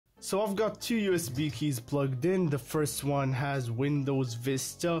So I've got two USB keys plugged in. The first one has Windows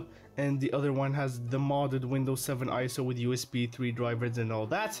Vista and the other one has the modded Windows 7 ISO with USB 3 drivers and all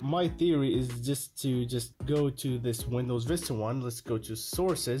that. My theory is just to go to this Windows Vista one. Let's go to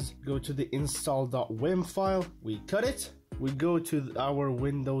sources, go to the install.wim file, we cut it. We go to our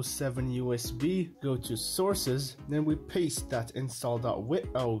Windows 7 USB, go to sources, then we paste that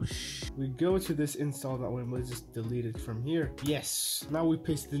install.wim. We go to this install.wim, let's just delete it from here. Yes, now we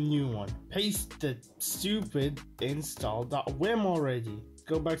paste the new one. Paste the stupid install.wim already.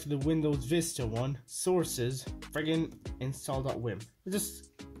 Go back to the Windows Vista one, sources, friggin' install.wim. Just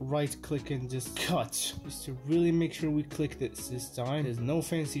right click and just cut, just to really make sure we click this time. There's no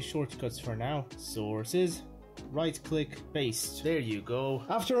fancy shortcuts for now. Sources, right click, paste. There you go.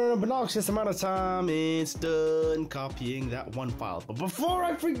 After an obnoxious amount of time, it's done copying that one file. But before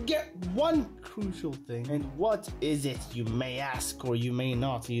I forget one crucial thing, and what is it, you may ask, or you may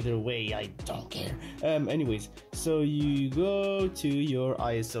not, either way, I don't care. Anyways, so you go to your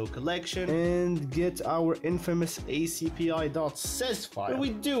ISO collection and get our infamous acpi.sys file. What do we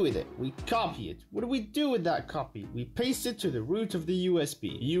do with it? We copy it. What do we do with that copy? We paste it to the root of the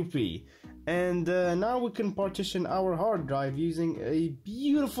USB, UP. And now we can partition our hard drive using a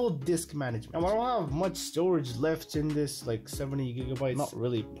beautiful disk management. Now I don't have much storage left in this, like 70 gigabytes, not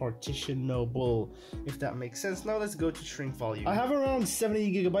really partitionable, if that makes sense. Now let's go to shrink volume. I have around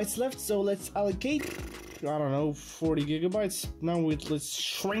 70 gigabytes left, so let's allocate, I don't know, 40 gigabytes. Now let's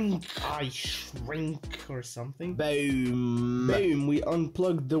shrink. I shrink or something. Boom. Boom. We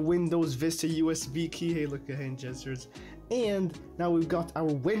unplugged the Windows Vista USB key. Hey, look at hand gestures. And now we've got our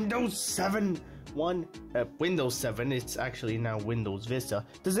Windows 7 Windows 7, it's actually now Windows Vista.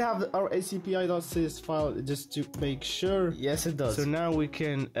 Does it have our acpi.sys file, just to make sure? Yes, it does. So now we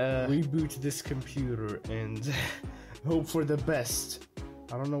can reboot this computer and hope for the best.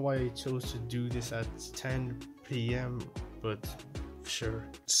 I don't know why I chose to do this at 10 p.m, but sure.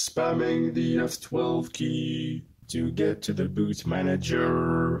 Spamming the F12 key to get to the boot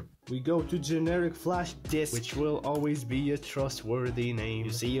manager. We go to generic flash disk, which will always be a trustworthy name.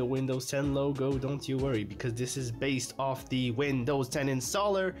 You see a Windows 10 logo, don't you worry, because this is based off the Windows 10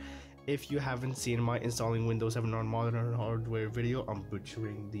 installer. If you haven't seen my installing Windows 7 on modern hardware video, I'm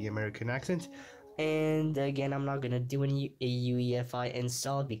butchering the American accent. And again, I'm not gonna do a UEFI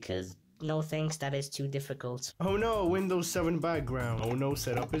install because no thanks, that is too difficult. Oh no, Windows 7 background. Oh no,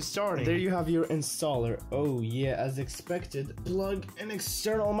 setup is starting. There you have your installer. Oh yeah, as expected, plug an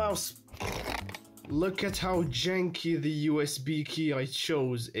external mouse. Look at how janky the USB key I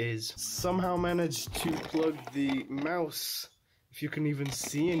chose is. Somehow managed to plug the mouse, if you can even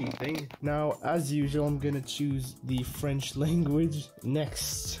see anything. Now, as usual, I'm gonna choose the French language.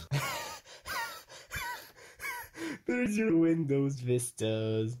 Next. There's your Windows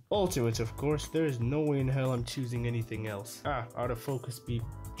Vistas. Ultimate, of course. There's no way in hell I'm choosing anything else. Out of focus, be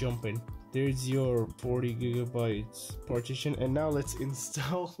jumping. There's your 40 gigabytes partition, and now let's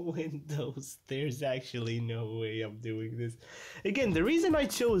install Windows. There's actually no way I'm doing this. Again, the reason I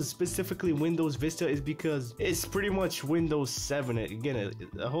chose specifically Windows Vista is because it's pretty much Windows 7. Again,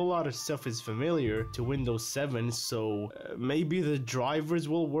 a whole lot of stuff is familiar to Windows 7, so maybe the drivers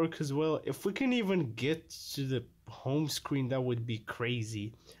will work as well. If we can even get to the home screen, that would be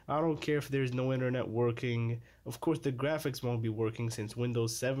crazy. I don't care if there's no internet working. Of course the graphics won't be working since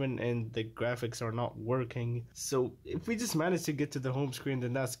Windows 7 and the graphics are not working. So if we just manage to get to the home screen,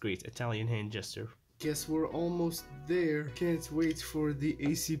 then that's great. Italian hand gesture. Guess we're almost there. Can't wait for the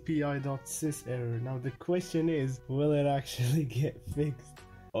acpi.sys error. Now the question is, will it actually get fixed?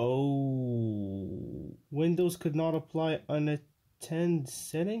 Oh, Windows could not apply unattended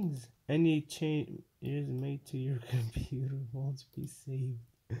settings. Any change is made to your computer won't be saved.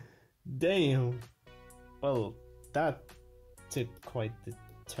 Damn. Well, that took quite the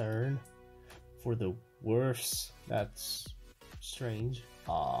turn for the worse. That's strange.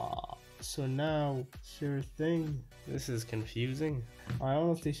 So now, sure thing. This is confusing. I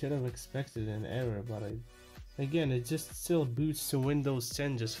honestly should have expected an error, but again, it just still boots to Windows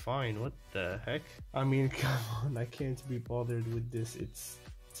 10 just fine. What the heck? I mean, come on, I can't be bothered with this. It's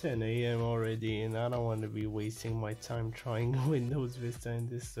 10 a.m. already, and I don't want to be wasting my time trying Windows Vista in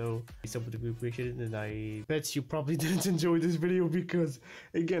this, so it's something to be appreciated. And I bet you probably didn't enjoy this video because,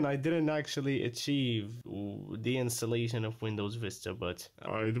 again, I didn't actually achieve the installation of Windows Vista, but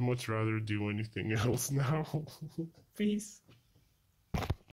I'd much rather do anything else now. Peace.